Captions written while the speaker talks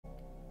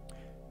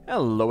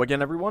Hello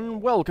again,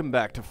 everyone. Welcome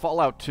back to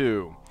Fallout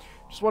 2.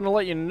 Just want to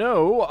let you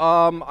know,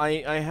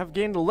 I have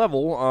gained a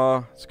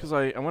level. It's because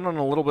I went on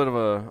a little bit of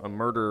a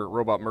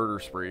robot murder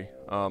spree.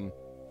 I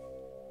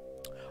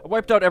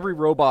wiped out every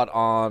robot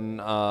on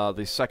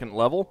the second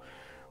level,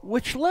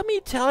 which, let me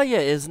tell you,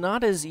 is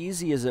not as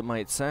easy as it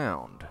might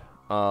sound.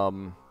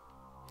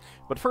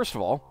 But first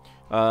of all,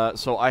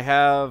 so I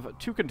have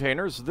two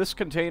containers. This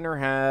container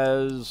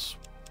has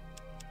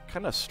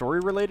kind of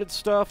story-related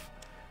stuff.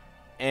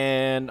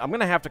 And I'm going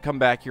to have to come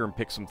back here and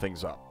pick some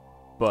things up.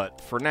 But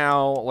for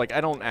now, like,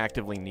 I don't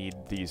actively need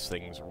these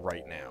things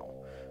right now.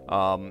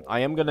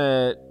 I am going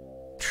to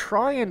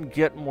try and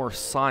get more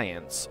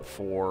science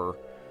for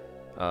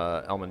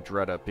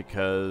Almendretta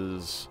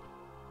because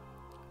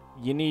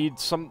you need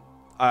some...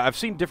 I've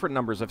seen different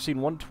numbers. I've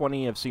seen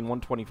 120, I've seen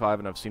 125,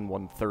 and I've seen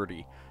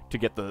 130 to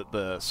get the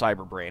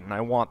cyber brain. And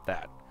I want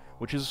that,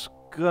 which is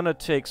going to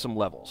take some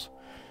levels.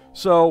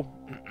 So...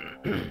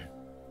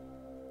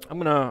 I'm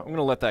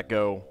gonna let that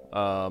go.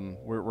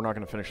 We're not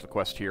gonna finish the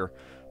quest here,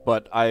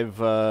 but I've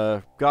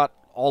got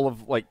all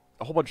of like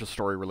a whole bunch of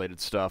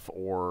story-related stuff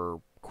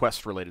or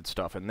quest-related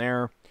stuff in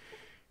there,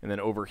 and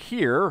then over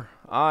here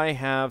I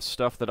have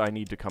stuff that I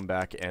need to come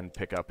back and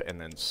pick up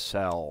and then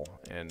sell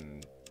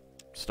and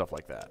stuff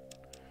like that.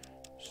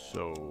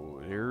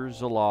 So there's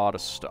a lot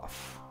of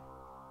stuff.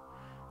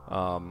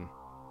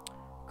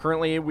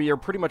 Currently, we are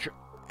pretty much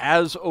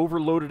as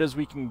overloaded as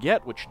we can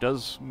get, which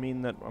does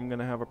mean that I'm going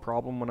to have a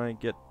problem when I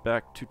get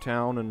back to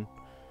town and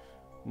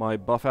my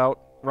buff out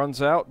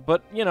runs out.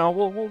 But, you know,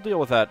 we'll deal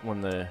with that when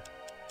the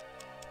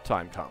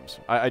time comes.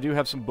 I do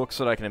have some books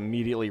that I can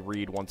immediately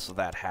read once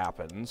that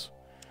happens.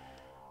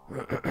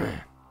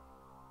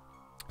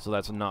 So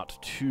that's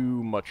not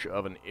too much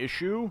of an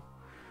issue.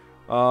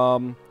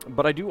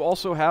 But I do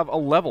also have a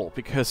level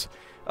because,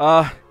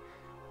 I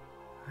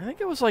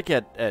think it was like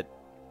at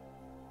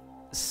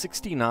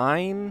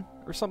 69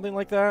 or something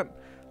like that.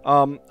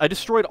 I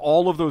destroyed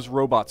all of those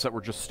robots that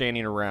were just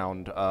standing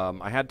around.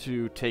 I had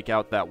to take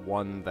out that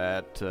one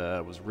that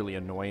was really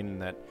annoying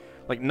and that,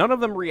 like, none of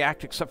them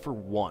react except for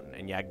one,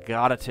 and you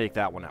gotta take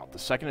that one out. The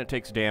second it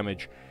takes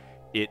damage,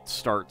 it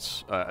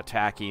starts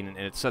attacking, and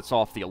it sets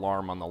off the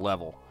alarm on the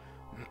level.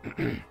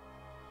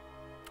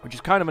 Which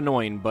is kind of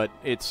annoying, but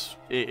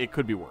it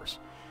could be worse.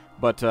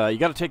 But you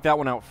gotta take that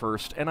one out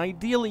first, and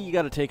ideally you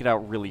gotta take it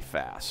out really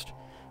fast.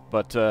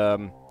 But,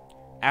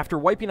 after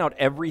wiping out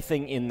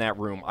everything in that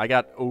room, I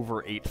got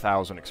over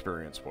 8,000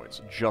 experience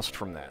points just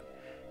from that.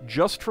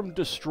 Just from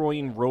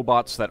destroying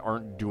robots that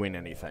aren't doing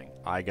anything,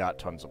 I got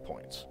tons of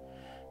points.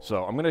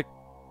 So I'm going to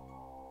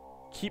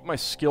keep my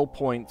skill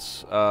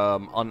points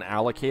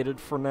unallocated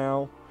for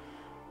now,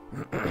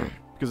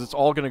 because it's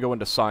all going to go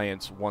into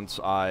science once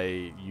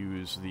I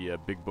use the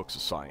big books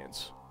of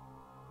science.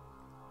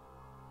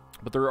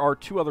 But there are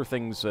two other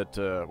things that,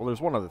 well, there's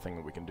one other thing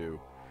that we can do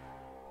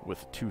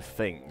with two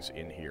things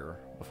in here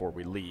before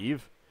we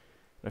leave.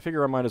 I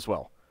figure I might as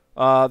well.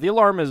 The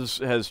alarm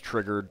has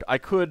triggered. I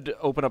could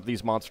open up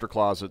these monster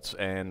closets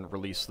and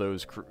release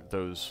those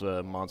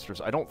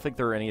monsters. I don't think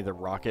there are any of the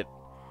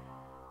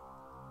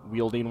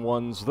rocket-wielding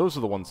ones. Those are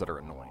the ones that are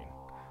annoying.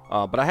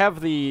 But I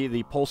have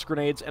the pulse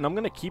grenades, and I'm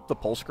going to keep the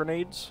pulse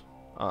grenades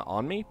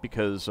on me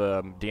because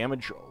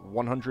damage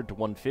 100 to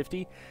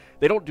 150.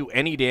 They don't do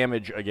any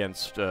damage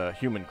against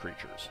human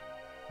creatures,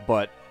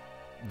 but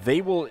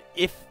they will,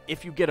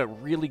 if you get a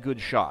really good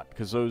shot,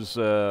 because those,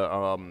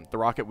 the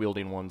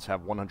rocket-wielding ones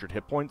have 100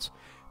 hit points.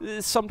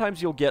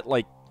 Sometimes you'll get,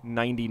 like,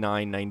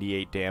 99,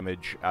 98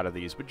 damage out of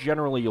these, but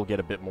generally you'll get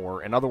a bit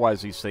more, and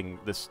otherwise this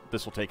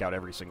will take out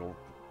every single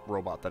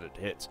robot that it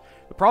hits.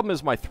 The problem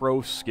is my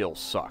throw skill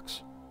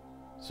sucks.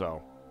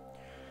 So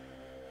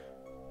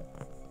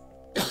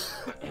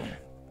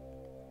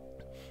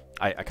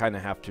I kind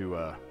of have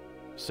to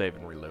save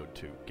and reload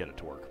to get it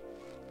to work.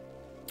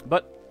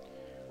 But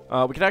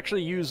we can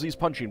actually use these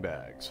punching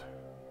bags.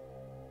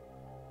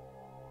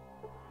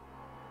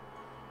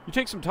 You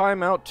take some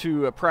time out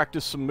to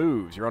practice some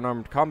moves. Your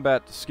unarmed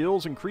combat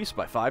skills increase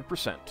by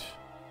 5%.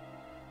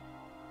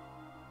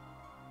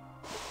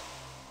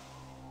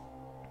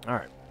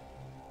 Alright.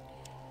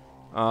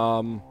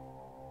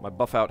 My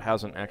buff out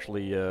hasn't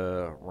actually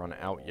run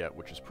out yet,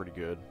 which is pretty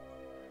good.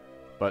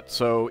 But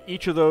so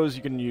each of those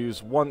you can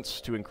use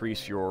once to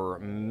increase your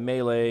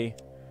melee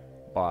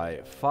by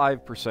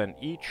 5%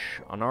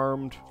 each,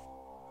 unarmed.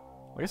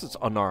 I guess it's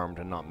unarmed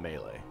and not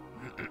melee.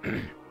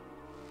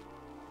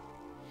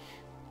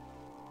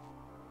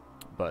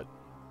 But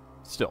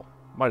still,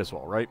 might as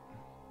well, right?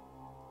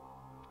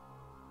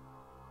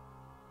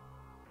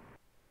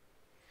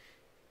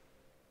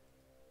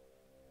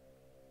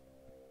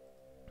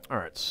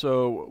 Alright,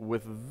 so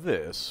with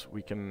this,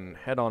 we can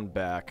head on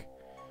back.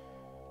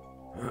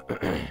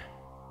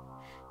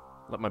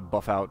 Let my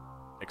buff out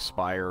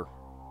expire.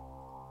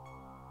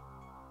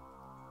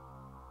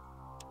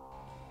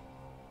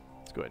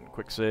 Let's go ahead and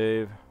quick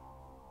save.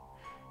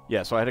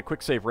 Yeah, so I had a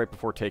quick save right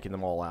before taking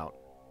them all out.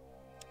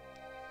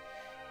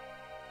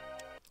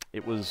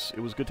 It was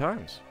good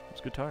times. It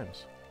was good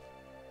times.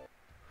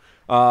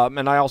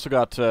 And I also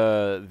got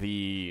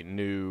the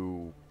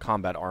new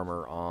combat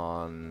armor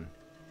on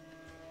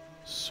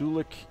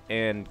Sulik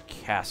and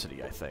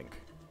Cassidy, I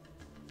think.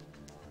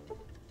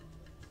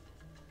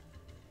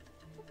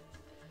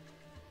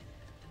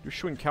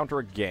 Wish to encounter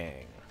a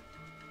gang.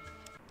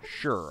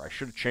 Sure, I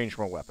should have changed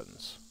my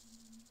weapons.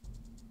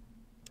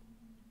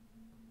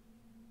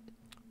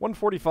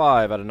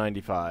 145 out of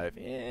 95.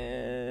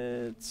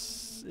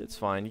 It's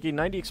fine. You gain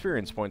 90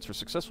 experience points for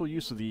successful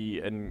use of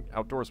the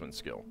outdoorsman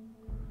skill.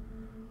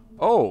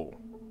 Oh!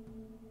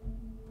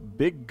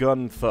 Big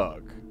Gun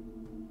Thug.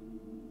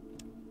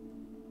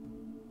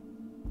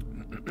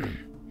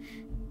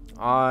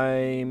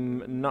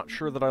 I'm not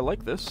sure that I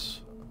like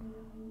this.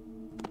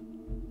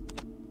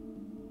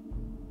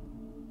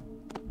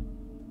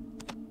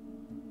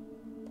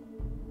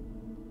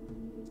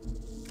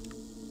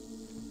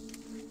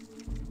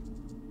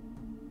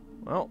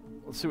 Well,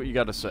 let's see what you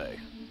got to say.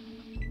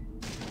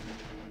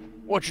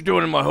 What you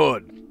doing in my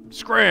hood?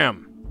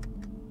 Scram!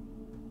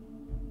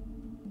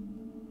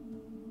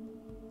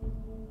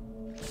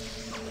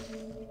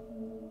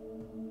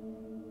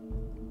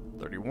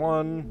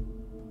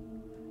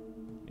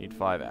 Need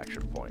 5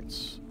 action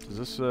points. Is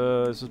this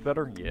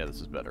better? Yeah,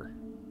 this is better.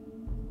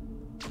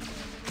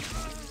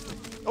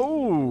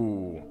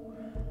 Oh!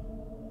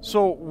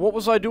 So, what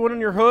was I doing in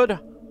your hood?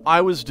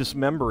 I was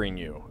dismembering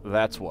you.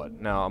 That's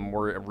what. Now, I'm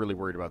really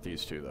worried about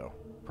these two, though.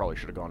 Probably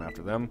should have gone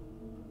after them.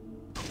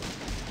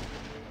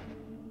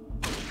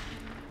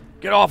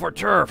 Get off our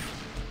turf!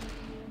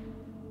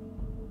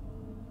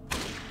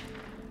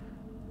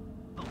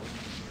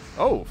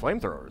 Oh,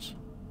 flamethrowers.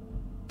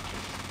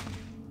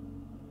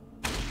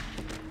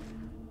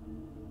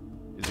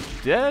 Is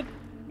he dead?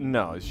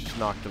 No, he's just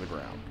knocked to the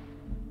ground.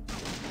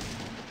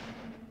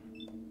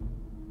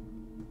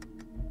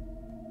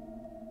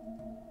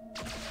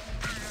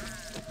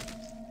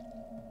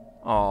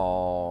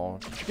 Oh,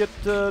 did you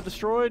get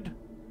destroyed?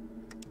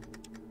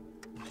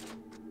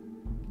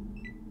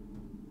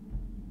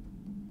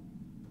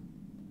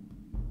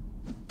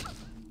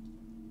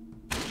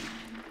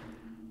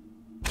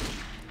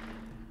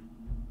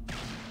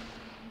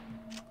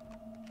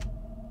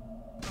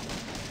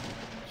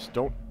 Just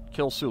don't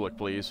kill Sulik,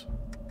 please.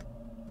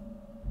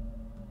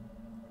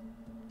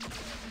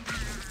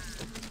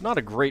 Not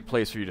a great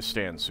place for you to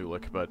stand,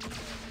 Sulik, but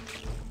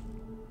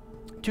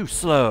too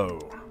slow.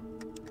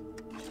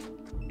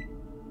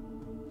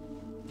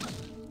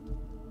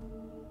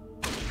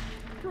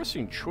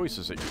 Interesting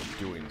choices that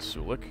you're doing,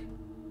 Sulik.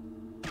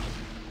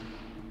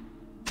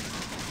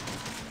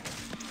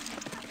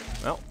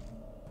 Well,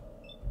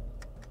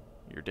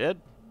 you're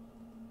dead.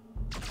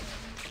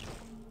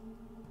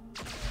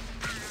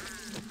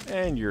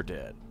 And you're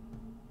dead.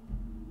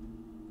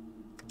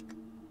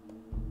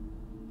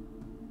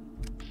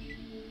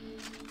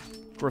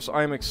 Of course,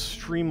 I'm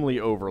extremely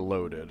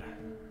overloaded.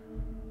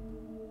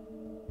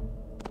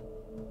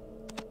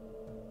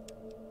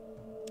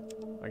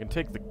 I can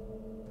take the...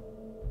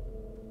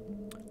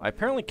 I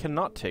apparently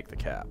cannot take the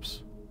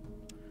caps.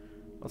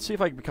 Let's see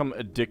if I can become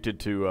addicted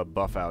to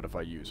buff out if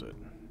I use it.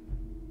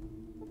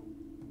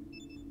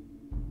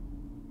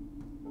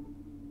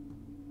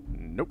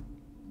 Nope.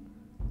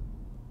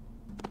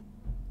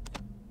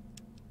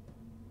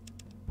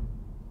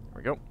 There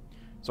we go.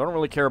 So I don't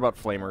really care about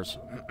flamers.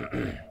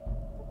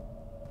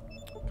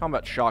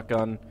 Combat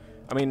shotgun.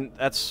 I mean,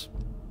 that's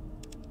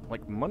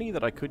like money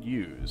that I could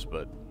use,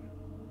 but...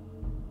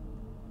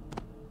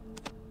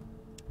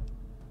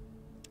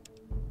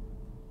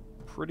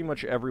 pretty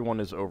much everyone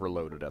is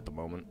overloaded at the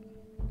moment.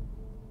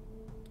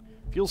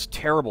 Feels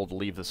terrible to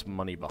leave this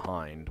money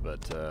behind,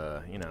 but,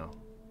 you know.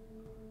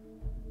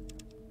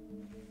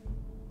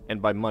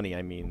 And by money,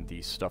 I mean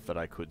the stuff that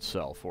I could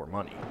sell for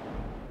money.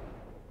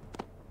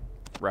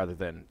 Rather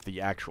than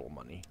the actual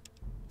money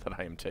that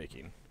I am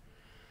taking.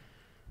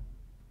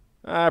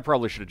 I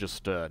probably should have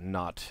just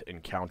not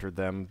encountered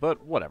them,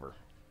 but whatever.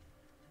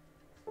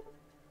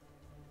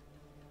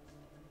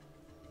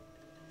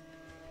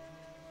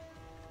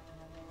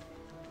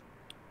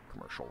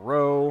 Commercial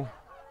row.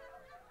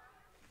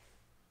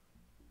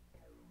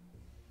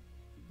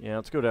 Yeah,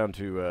 let's go down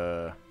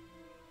to,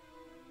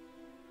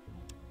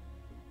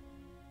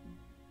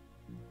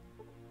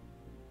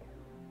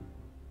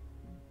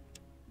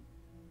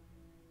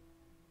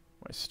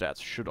 my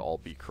stats should all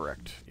be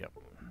correct. Yep.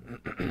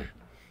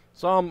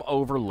 Some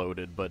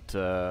overloaded, but,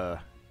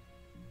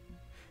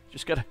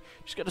 just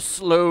gotta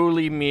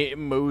slowly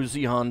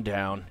mosey on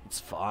down.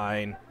 It's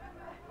fine.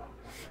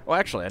 Well,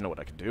 actually, I know what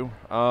I can do.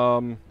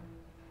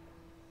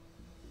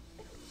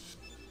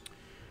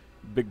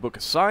 Big Book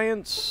of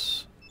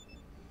Science.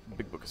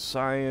 Big Book of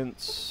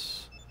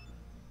Science.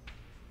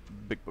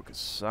 Big Book of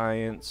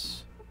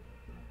Science.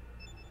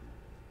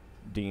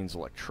 Dean's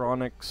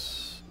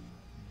Electronics.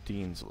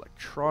 Dean's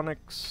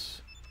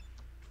Electronics.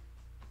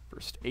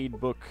 First Aid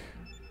Book.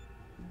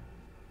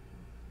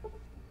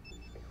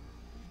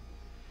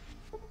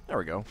 There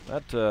we go.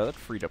 That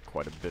freed up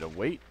quite a bit of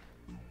weight.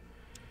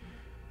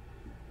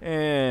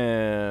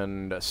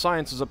 And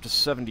science is up to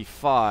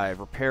 75,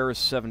 repair is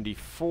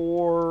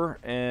 74,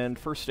 and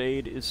first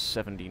aid is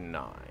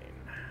 79.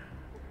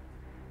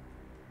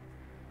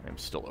 I'm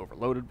still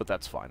overloaded, but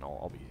that's fine.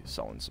 I'll be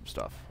selling some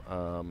stuff.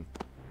 For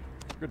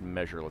good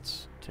measure,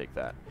 let's take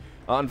that.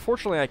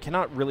 Unfortunately, I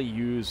cannot really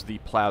use the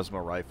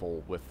plasma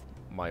rifle with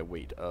my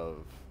weight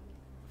of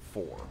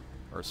 4,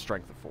 or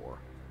strength of 4.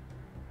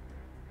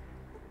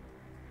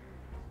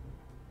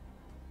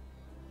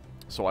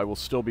 So I will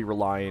still be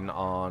relying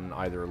on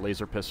either a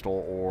laser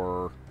pistol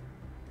or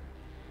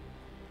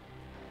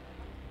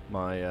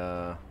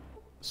my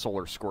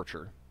solar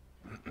scorcher.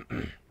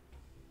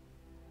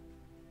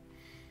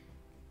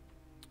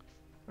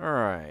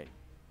 Alright.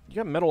 You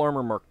got Metal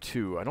Armor Mark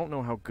II. I don't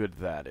know how good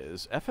that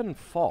is. F and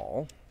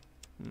Fall.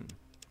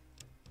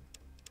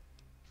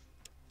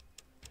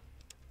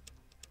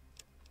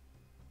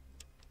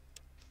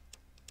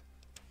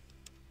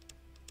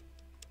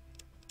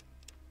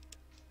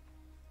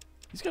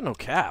 He's got no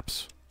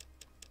caps.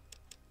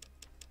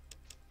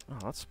 Oh,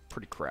 that's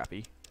pretty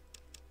crappy.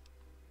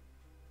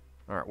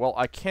 Alright, well,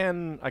 I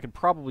could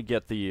probably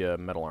get the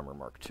Metal Armor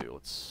Mark II.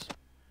 Let's...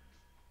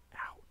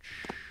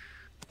 Ouch.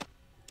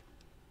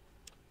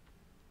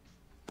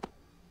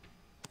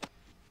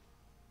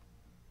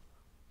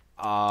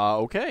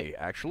 Okay.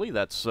 Actually,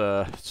 that's,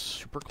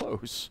 super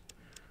close.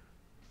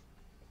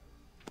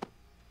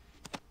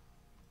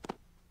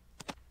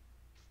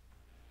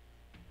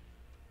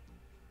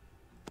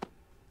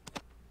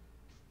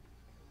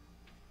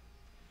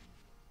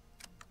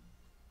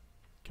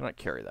 Cannot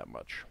carry that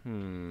much.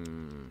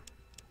 Might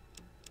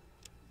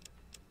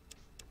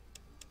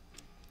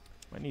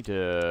need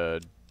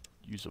to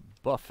use a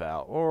buff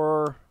out,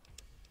 or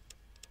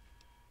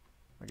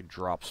I could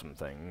drop some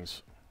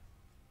things.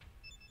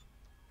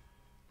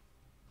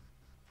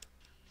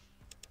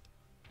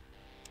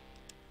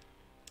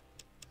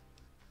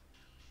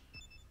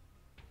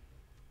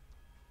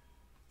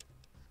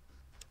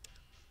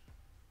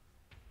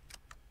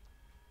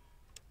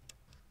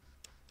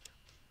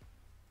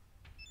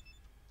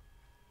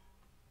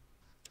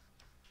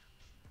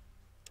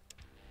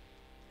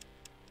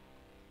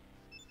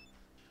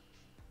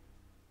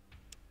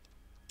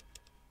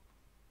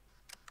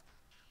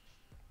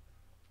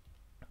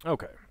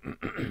 Okay.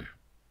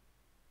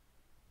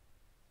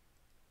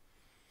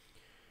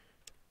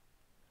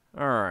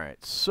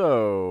 Alright,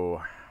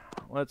 so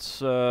let's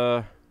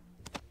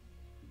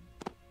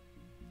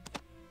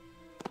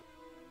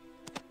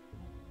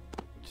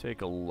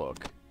take a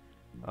look.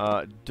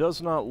 It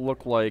does not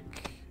look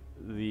like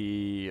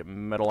the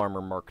Metal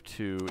Armor Mark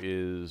II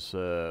is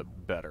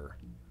better.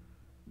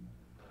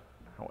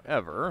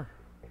 However,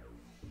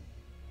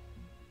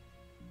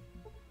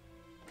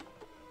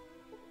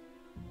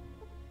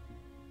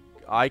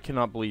 I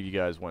cannot believe you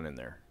guys went in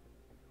there.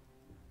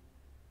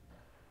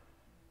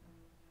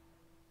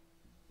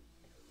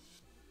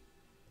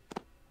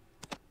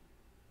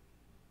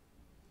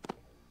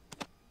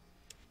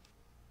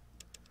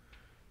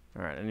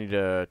 Alright, I need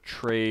to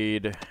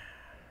trade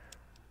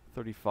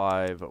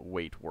 35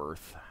 weight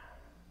worth.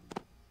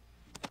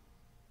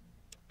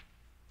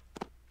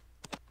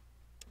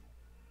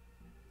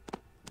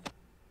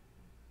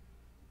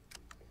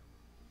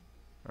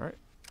 Alright,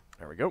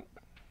 there we go.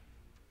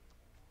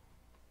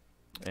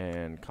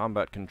 And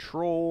combat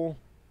control.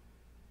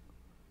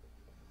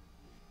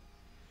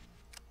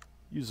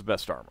 Use the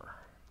best armor.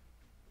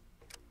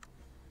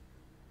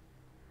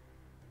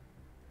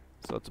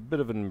 So it's a bit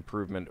of an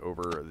improvement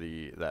over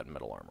that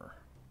metal armor.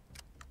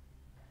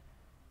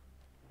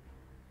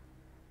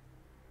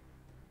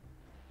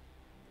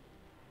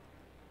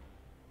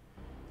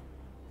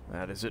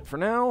 That is it for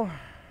now.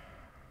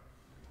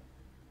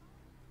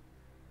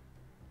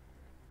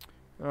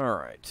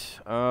 Alright.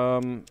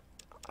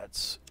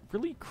 It's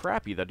really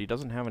crappy that he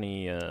doesn't have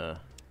any, He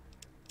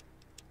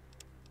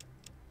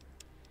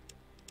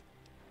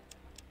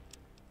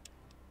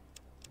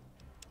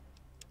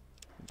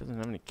doesn't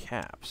have any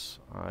caps.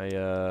 Kind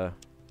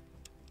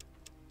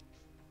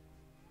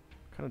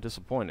of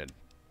disappointed.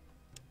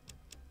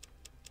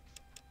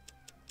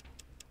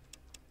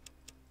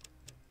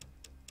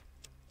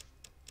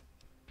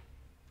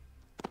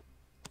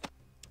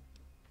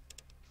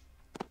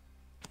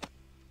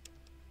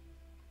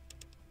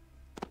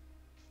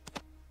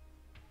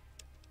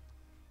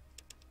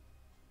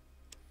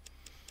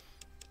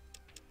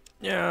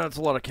 Yeah, that's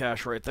a lot of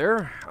cash right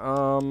there.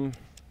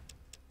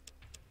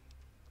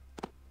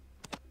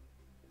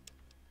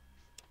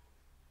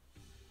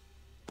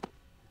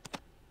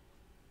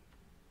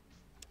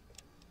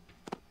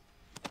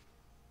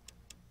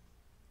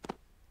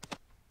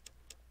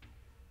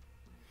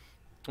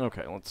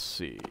 Okay, let's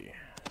see.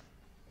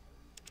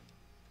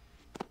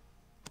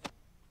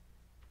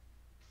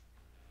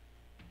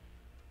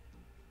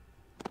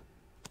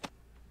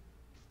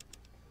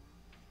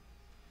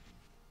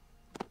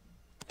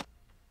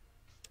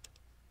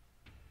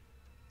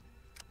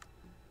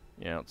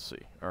 Yeah, let's see.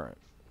 Alright.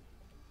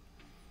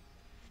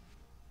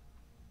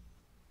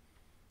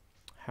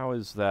 How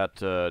is that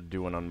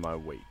doing on my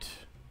weight?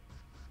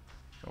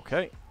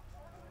 Okay.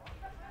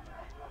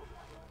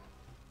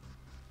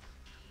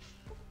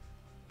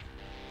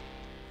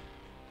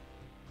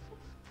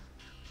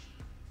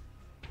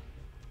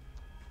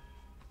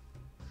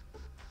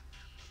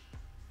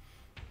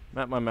 I'm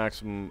at my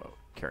maximum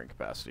carrying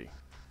capacity.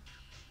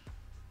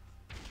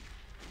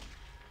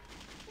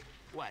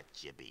 What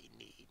you be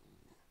needing?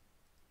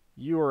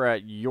 You are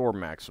at your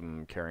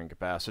maximum carrying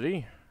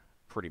capacity,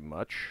 pretty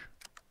much.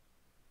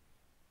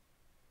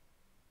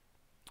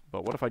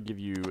 But what if I give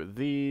you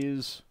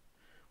these?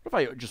 What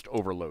if I just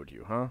overload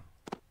you, huh?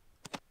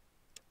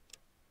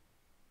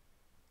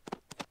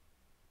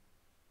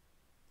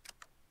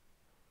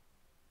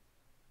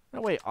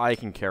 That way I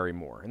can carry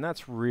more, and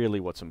that's really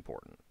what's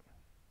important.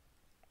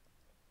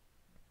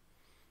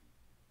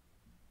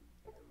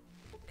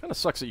 Kind of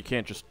sucks that you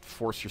can't just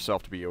force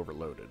yourself to be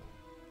overloaded.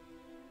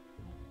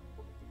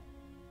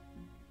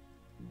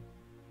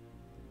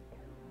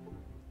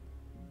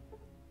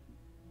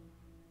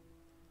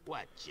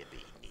 What you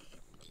be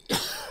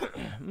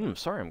needing?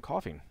 Sorry, I'm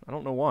coughing. I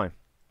don't know why.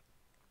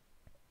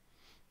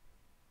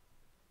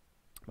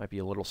 Might be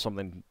a little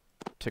something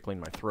tickling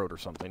my throat or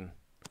something.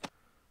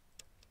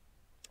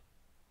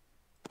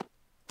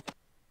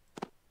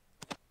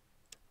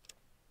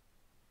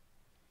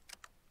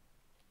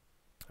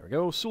 There we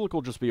go. Sulik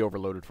will just be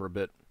overloaded for a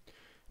bit. I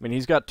mean,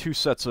 he's got 2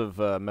 sets of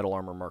metal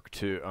armor Mark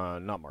II,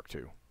 not Mark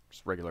II,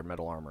 just regular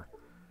metal armor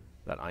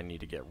that I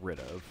need to get rid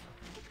of.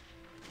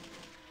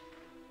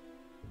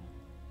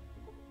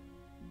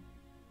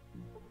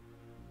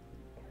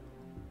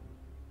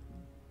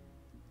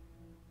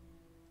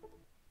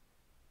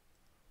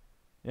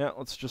 Yeah,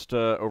 let's just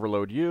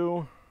overload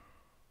you.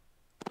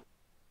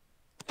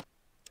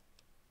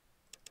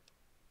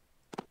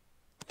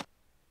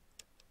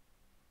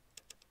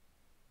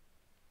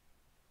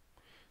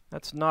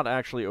 That's not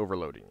actually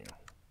overloading you.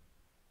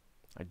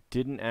 I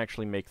didn't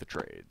actually make the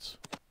trades.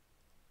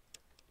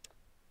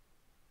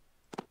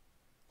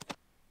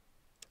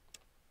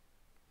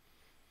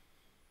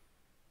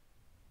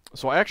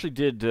 So I actually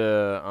did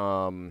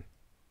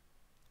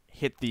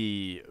hit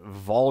the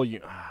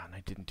volume... and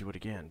I didn't do it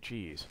again,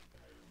 jeez.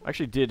 I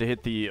actually did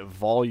hit the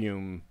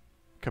volume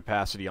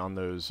capacity on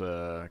those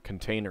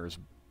containers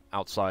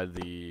outside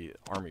the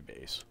army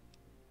base.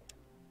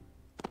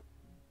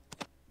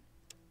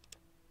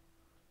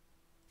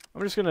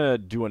 I'm just gonna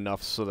do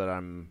enough so that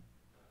I'm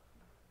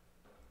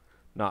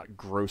not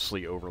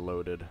grossly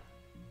overloaded.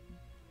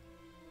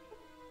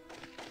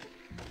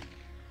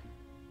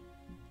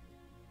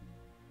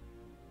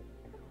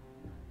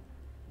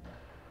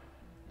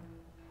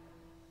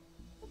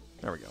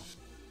 There we go.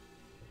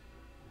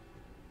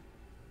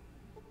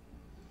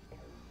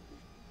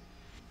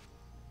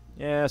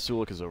 Yeah,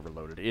 Sulik is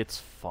overloaded. It's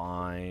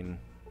fine.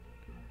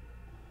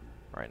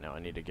 Alright, now I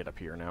need to get up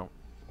here now.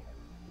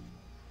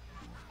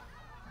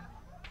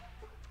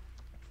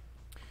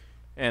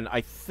 And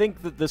I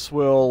think that this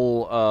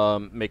will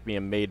make me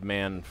a made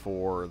man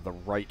for the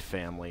Wright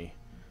family,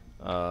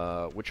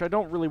 which I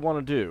don't really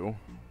want to do.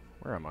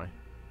 Where am I?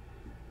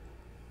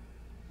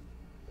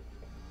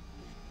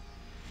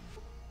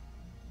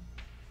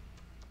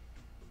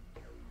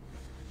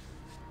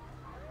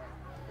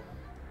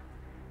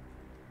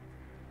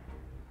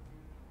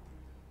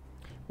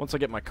 Once I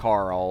get my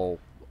car, I'll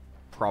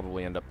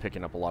probably end up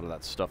picking up a lot of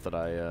that stuff that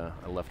I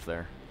left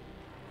there.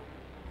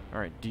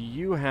 Alright, do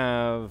you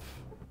have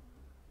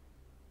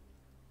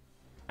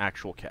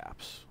actual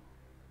caps?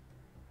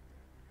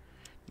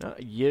 No,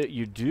 yeah,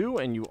 you do,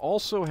 and you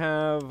also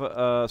have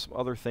some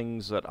other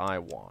things that I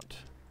want.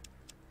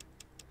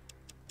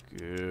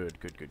 Good,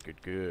 good, good,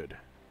 good, good.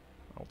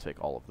 I'll take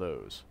all of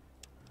those.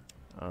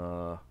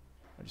 I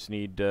just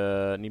need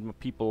my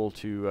people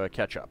to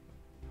catch up.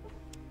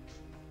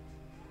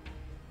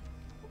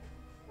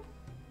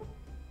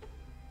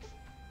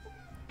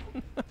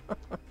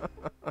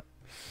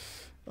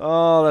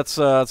 Oh, that's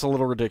a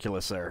little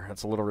ridiculous there.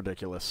 That's a little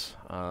ridiculous.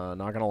 Not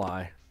gonna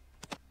lie.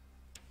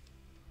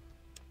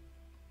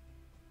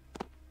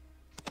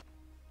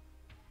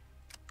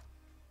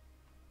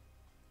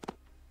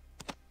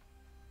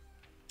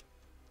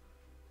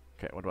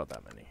 Okay, what about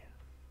that many?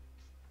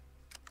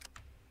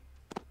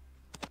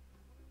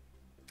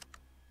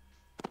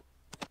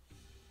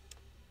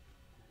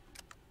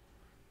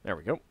 There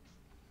we go.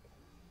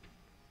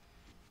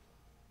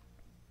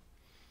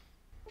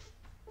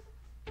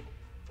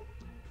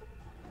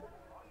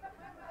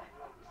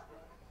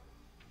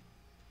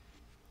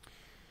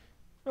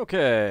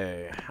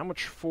 Okay, how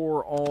much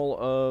for all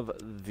of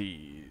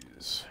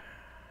these?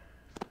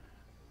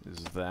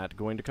 Is that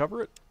going to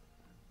cover it?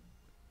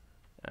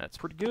 That's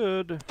pretty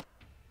good.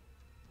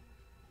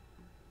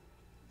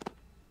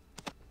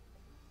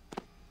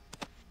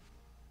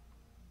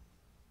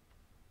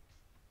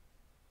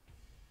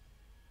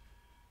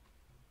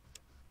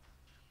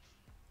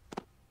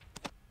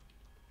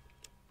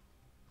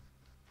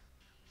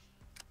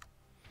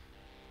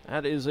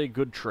 That is a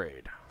good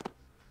trade.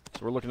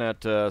 So we're looking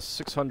at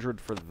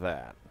 600 for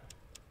that.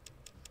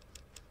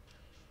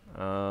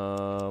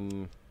 I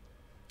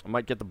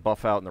might get the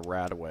buff out and the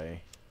rat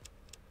away.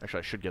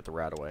 Actually, I should get the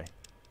rat away,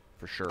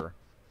 for sure.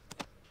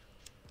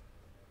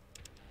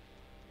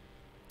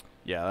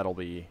 Yeah, that'll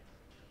be...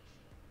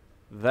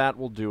 that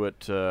will do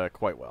it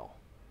quite well.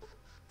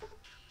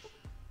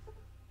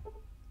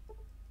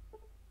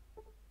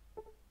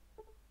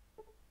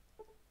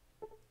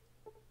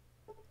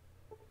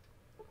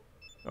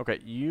 Okay,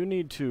 you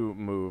need to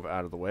move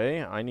out of the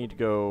way. I need to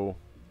go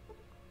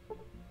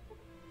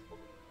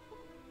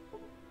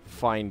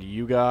find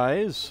you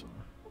guys.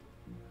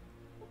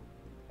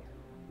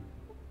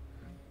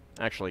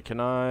 Actually, can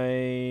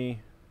I...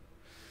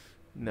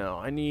 No,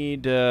 I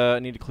need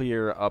to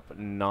clear up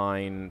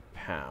 9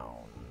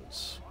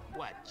 pounds.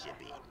 What you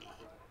be need?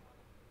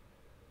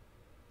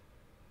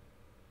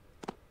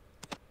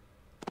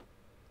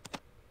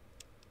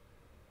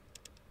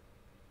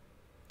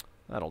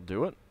 That'll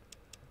do it.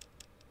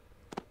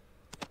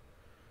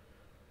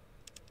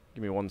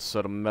 Give me 1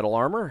 set of metal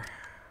armor.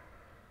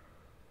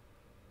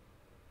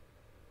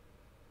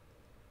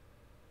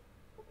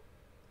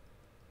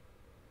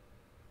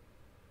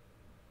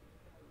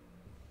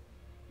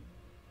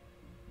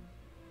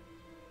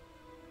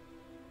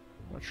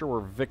 Not sure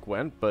where Vic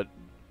went, but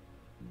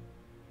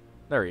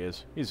there he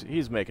is.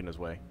 He's making his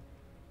way.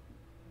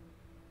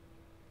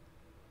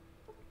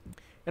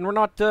 And we're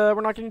not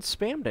getting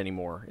spammed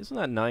anymore. Isn't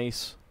that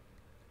nice?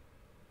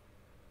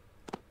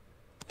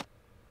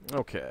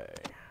 Okay.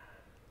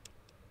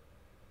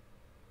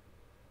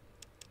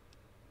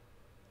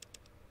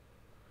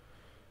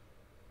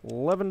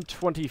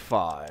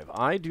 $11.25.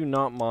 I do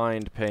not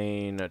mind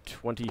paying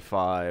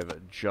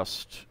 25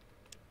 just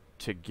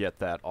to get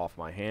that off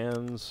my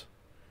hands.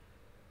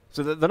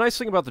 So the nice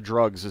thing about the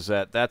drugs is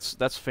that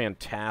that's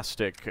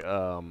fantastic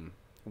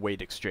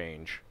weight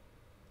exchange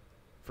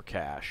for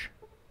cash.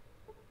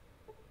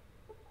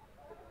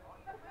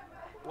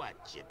 What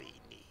you be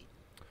need?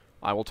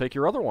 I will take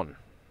your other one.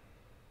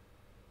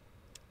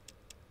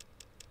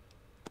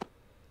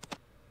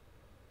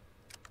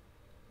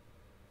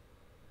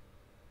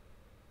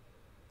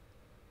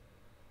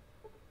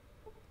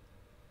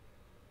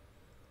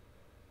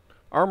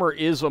 Armor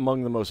is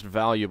among the most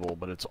valuable,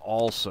 but it's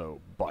also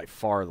by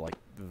far like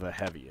the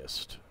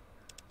heaviest.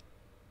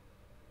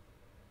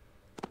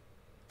 There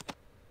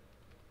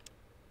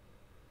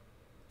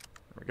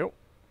we go.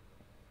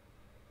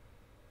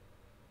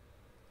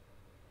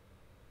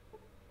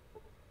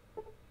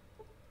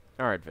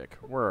 Alright, Vic,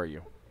 where are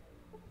you?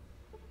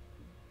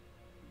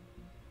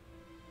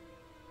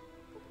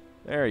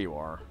 There you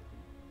are.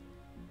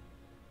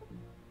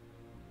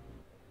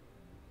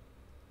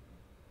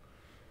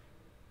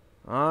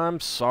 I'm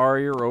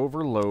sorry you're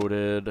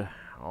overloaded.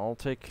 I'll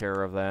take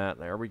care of that.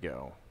 There we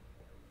go.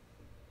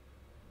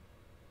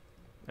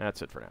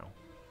 That's it for now.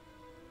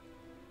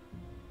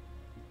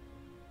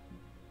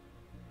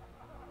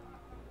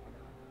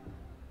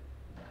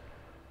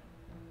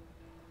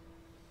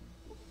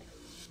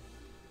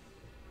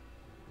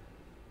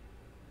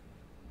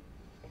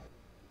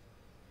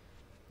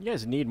 You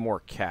guys need more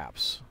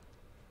caps.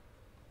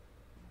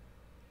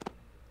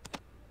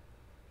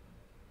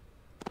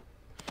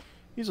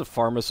 He's a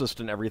pharmacist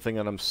and everything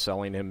that I'm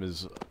selling him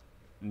is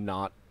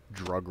not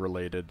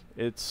drug-related.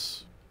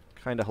 It's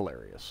kind of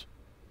hilarious.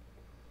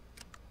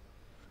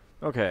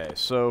 Okay,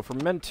 so for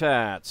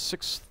Mentat,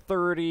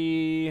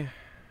 630...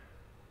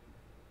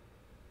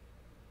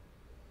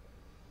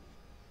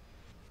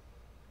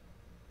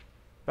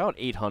 About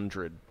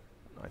 800,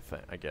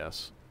 I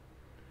guess.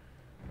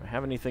 Do I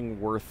have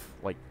anything worth,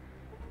 like,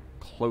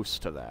 close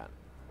to that?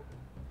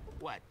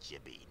 What you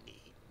be need?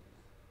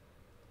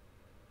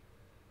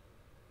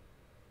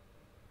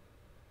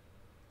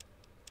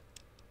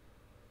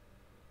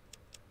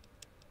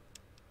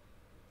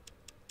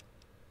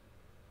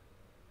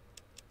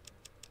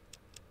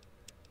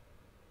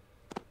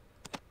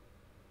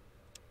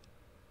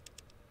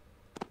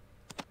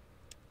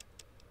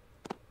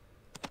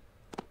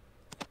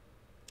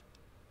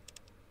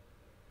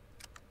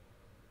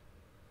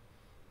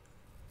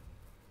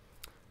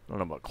 I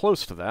don't know about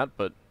close to that,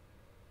 but...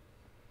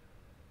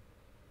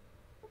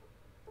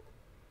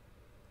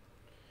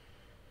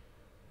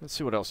 Let's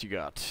see what else you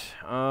got.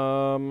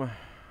 I'll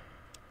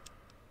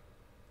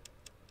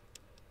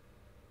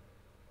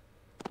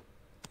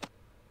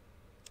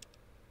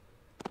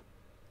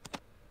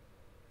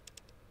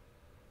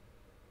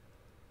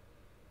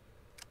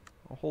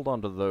hold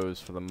on to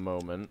those for the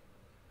moment.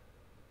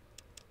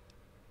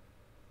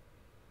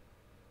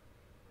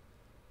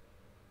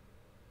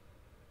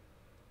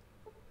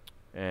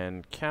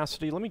 And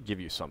Cassidy, let me give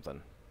you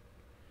something.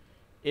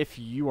 If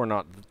you are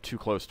not too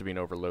close to being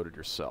overloaded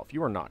yourself,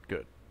 you are not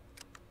good.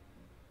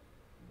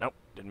 Nope,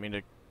 didn't mean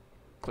to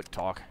click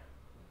talk.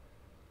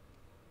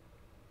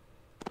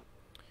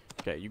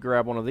 Okay, you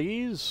grab one of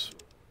these.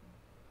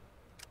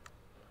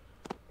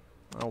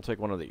 I'll take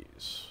one of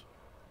these.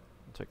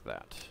 I'll take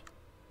that.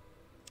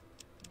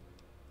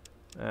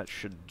 That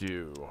should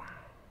do.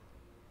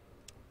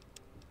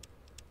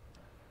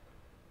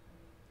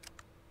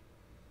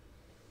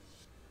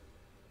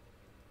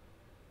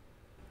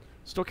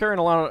 Still carrying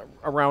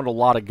around a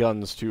lot of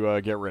guns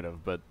to get rid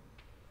of, but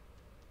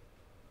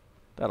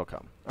that'll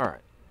come. All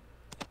right.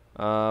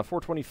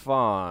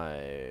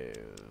 425.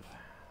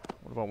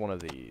 What about one of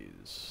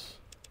these?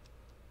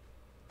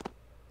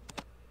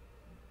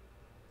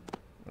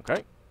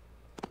 Okay.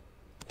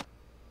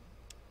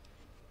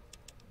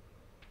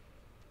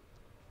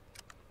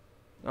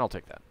 I'll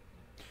take that.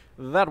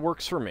 That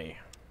works for me.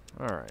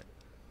 Alright.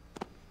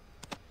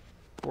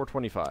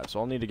 425, so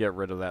I'll need to get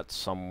rid of that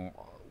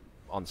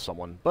on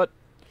someone. But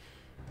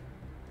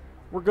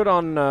we're good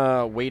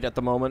on weight at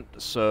the moment,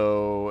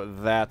 so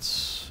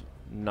that's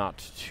not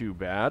too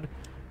bad.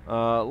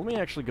 Let me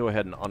actually go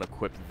ahead and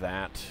unequip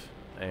that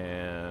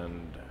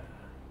and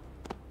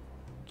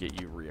get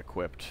you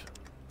re-equipped.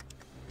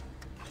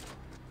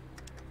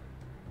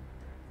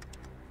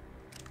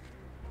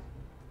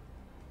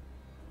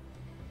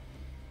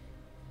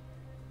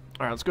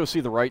 Alright, let's go see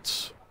the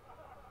rights.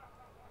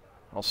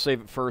 I'll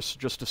save it first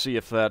just to see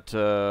if that,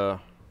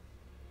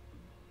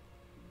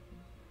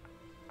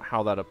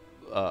 how that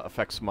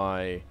affects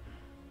my...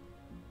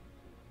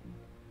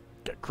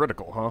 Get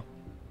critical, huh?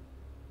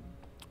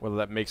 Whether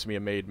that makes me a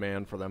made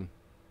man for them.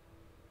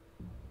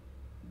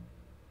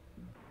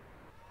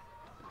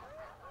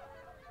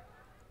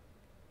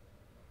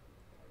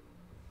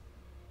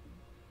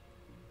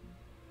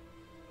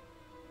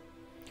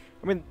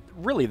 I mean,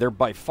 really, they're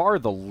by far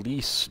the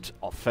least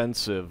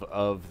offensive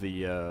of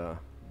the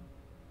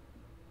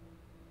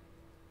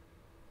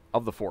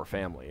four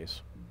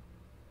families.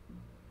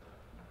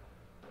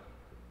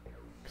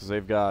 Because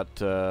they've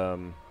got, I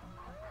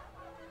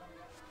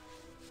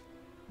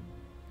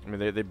mean,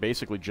 they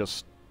basically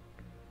just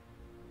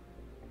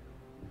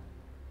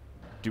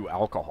do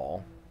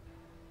alcohol.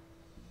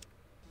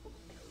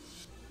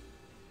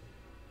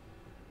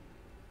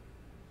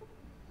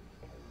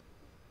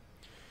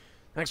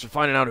 Thanks for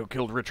finding out who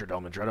killed Richard,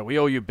 Almondretta. We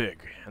owe you big,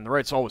 and the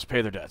rights always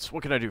pay their debts.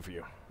 What can I do for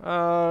you?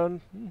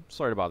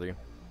 Sorry to bother you.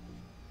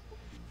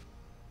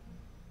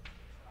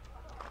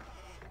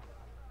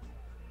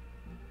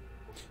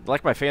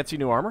 Like my fancy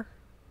new armor?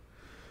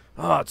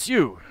 Ah, it's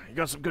you. You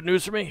got some good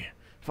news for me?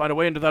 Find a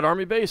way into that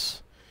army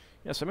base?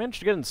 Yes, I managed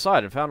to get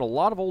inside and found a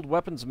lot of old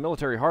weapons and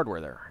military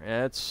hardware there.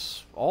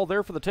 It's all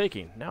there for the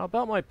taking. Now,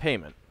 about my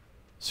payment.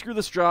 Screw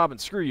this job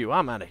and screw you.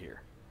 I'm out of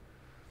here.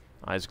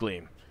 Eyes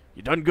gleam.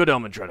 You done good,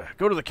 Almondretta.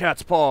 Go to the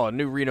Cat's Paw and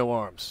New Reno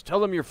Arms.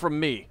 Tell them you're from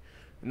me,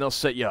 and they'll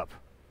set you up.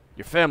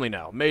 You're family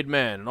now, made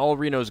man, and all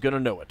Reno's gonna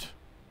know it.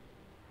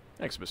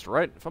 Thanks, Mr.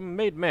 Wright. If I'm a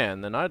made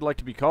man, then I'd like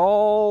to be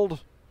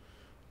called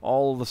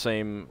all the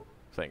same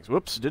things.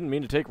 Whoops, didn't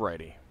mean to take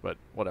righty, but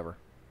whatever.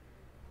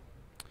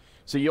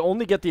 So you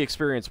only get the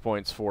experience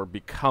points for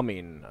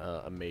becoming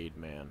a made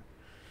man.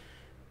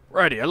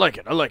 Righty, I like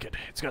it, I like it.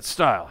 It's got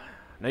style.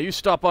 Now you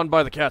stop on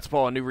by the Cat's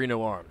Paw and New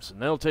Reno Arms,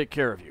 and they'll take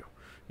care of you.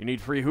 You need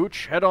free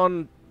hooch? Head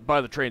on by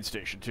the train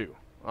station, too.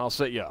 I'll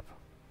set you up.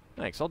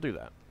 Thanks, I'll do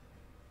that.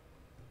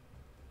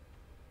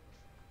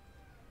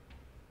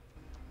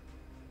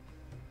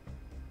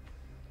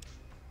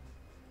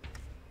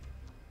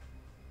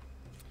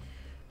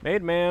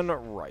 Made man,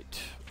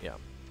 right. Yeah.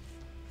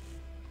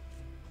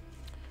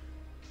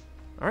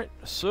 Alright,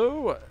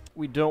 so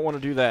we don't want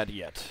to do that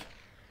yet.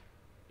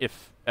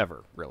 If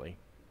ever, really.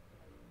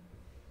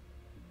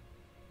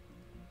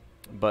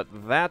 But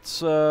that's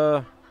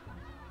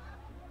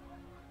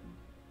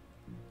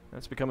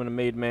becoming a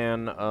made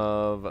man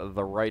of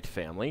the Wright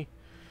family.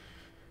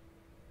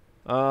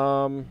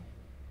 Not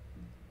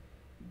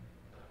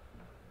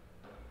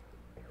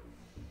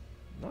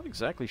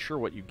exactly sure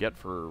what you get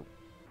for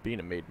being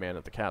a made man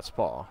at the Cat's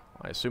Paw.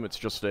 I assume it's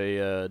just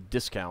a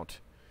discount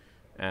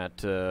at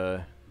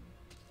the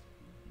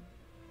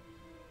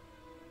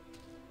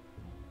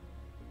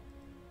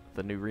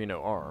New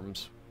Reno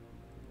Arms,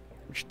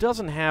 which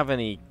doesn't have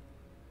any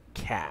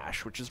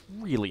cash, which is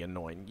really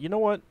annoying. You know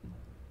what?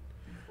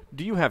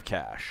 Do you have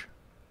cash?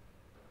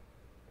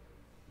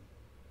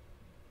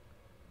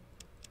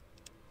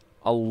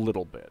 A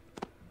little bit.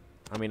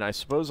 I mean, I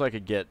suppose I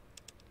could get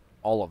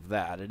all of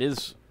that. It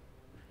is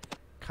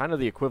kind of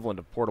the equivalent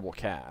of portable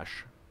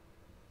cash.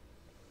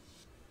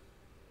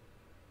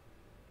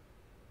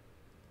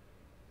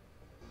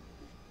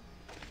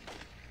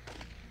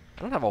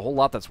 I don't have a whole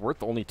lot that's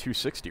worth only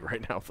 260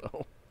 right now,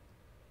 though.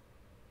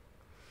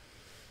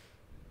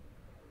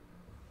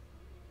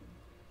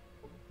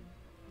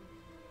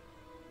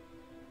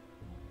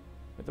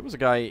 There was a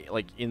guy,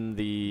 like, in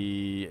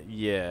the...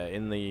 Yeah,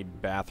 in the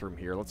bathroom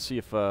here. Let's see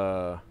if,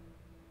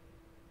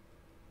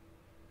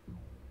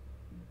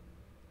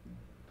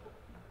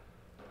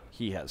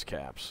 he has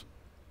caps.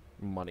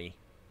 Money.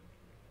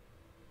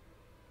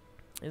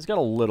 He's got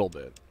a little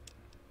bit.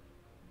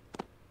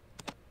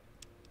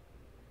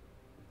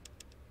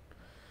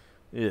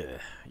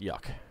 Ugh,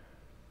 yuck.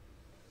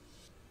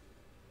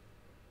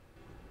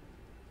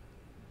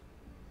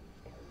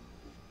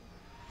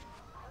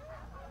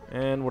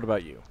 And what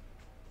about you?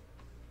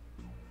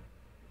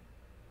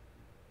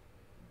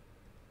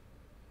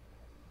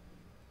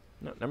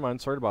 No, never mind.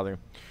 Sorry to bother you.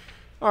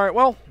 All right.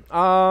 Well,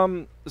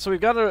 so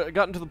we've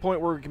gotten to the point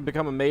where we can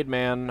become a made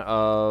man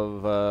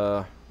of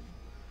a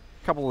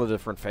couple of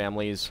different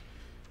families.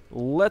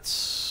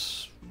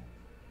 Let's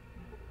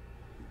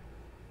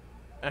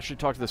actually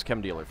talk to this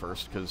chem dealer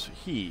first, because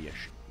he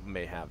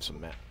may have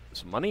some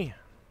money.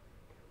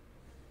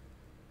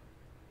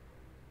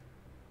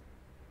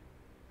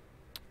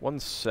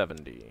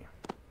 170.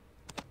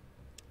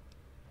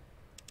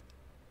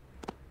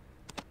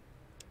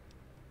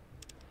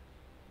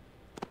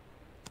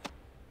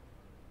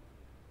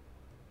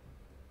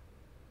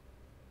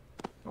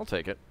 I'll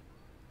take it.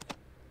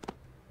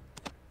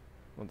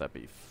 What'd that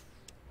be?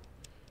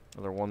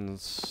 Another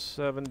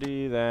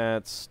 170,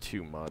 that's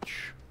too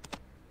much.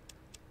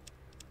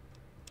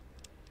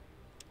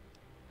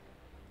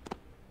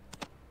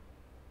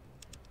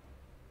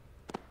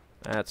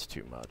 That's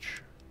too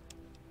much.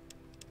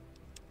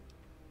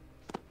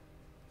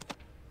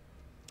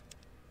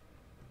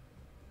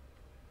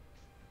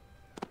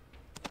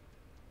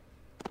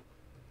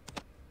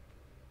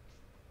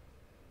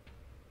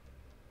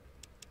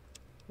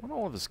 I want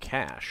all of his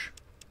cash.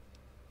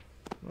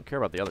 I don't care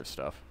about the other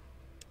stuff.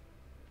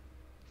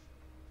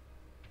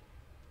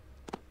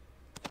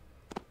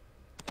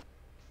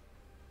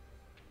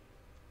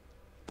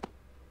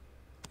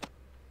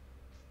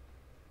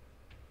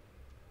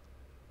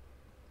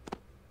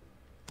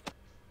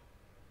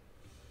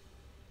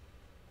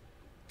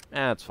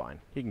 That's fine.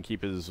 He can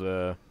keep his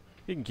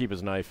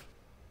knife.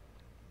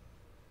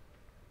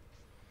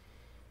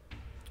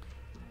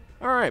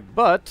 Alright,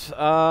 but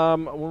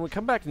when we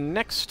come back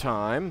next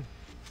time,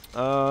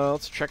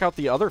 let's check out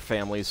the other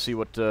families, see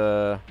what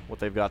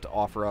they've got to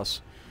offer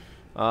us.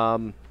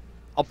 I'll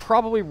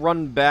probably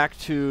run back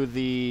to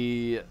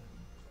the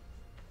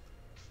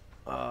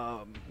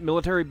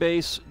military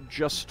base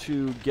just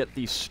to get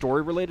the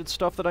story-related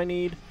stuff that I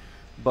need,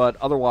 but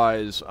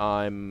otherwise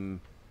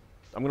I'm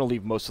going to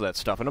leave most of that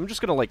stuff, and I'm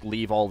just going to like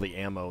leave all the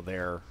ammo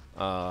there.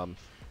 And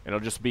it'll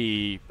just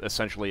be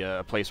essentially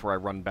a place where I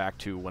run back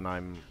to when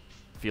I'm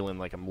feeling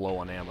like I'm low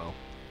on ammo,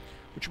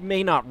 which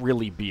may not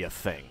really be a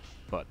thing,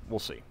 but we'll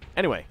see.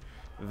 Anyway,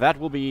 that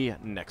will be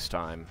next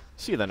time.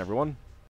 See you then, everyone.